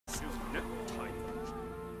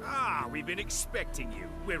we've been expecting you.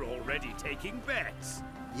 We're already taking bets.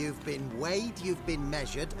 You've been weighed, you've been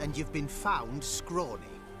measured, and you've been found scrawny.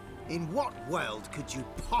 In what world could you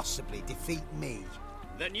possibly defeat me?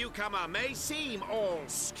 The newcomer may seem all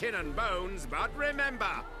skin and bones, but remember,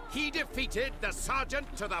 he defeated the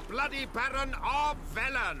Sergeant to the Bloody Baron of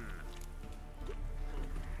Velen.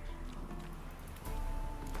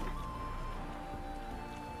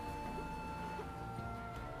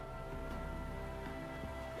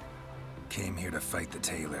 Came here to fight the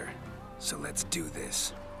Tailor, so let's do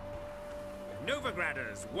this.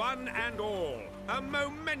 Novigraders, one and all, a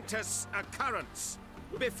momentous occurrence.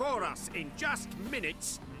 Before us, in just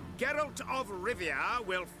minutes, Geralt of Rivia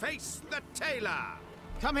will face the Tailor.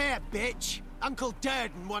 Come here, bitch. Uncle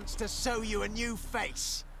Durden wants to sew you a new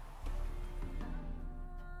face.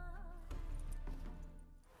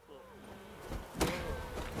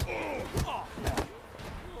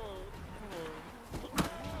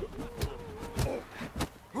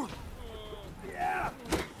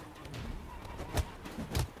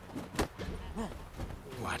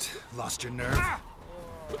 What? Lost your nerve?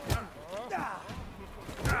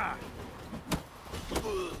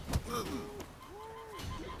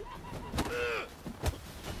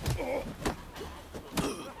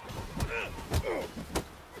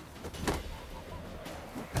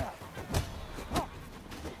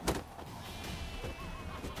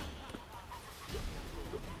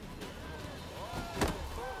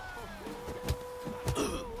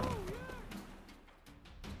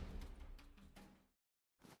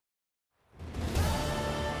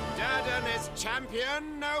 Durden is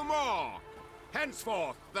champion no more.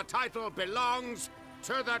 Henceforth, the title belongs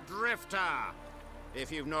to the Drifter.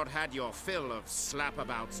 If you've not had your fill of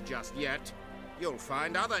slapabouts just yet, you'll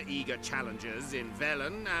find other eager challengers in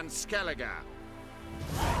Velen and Skellige.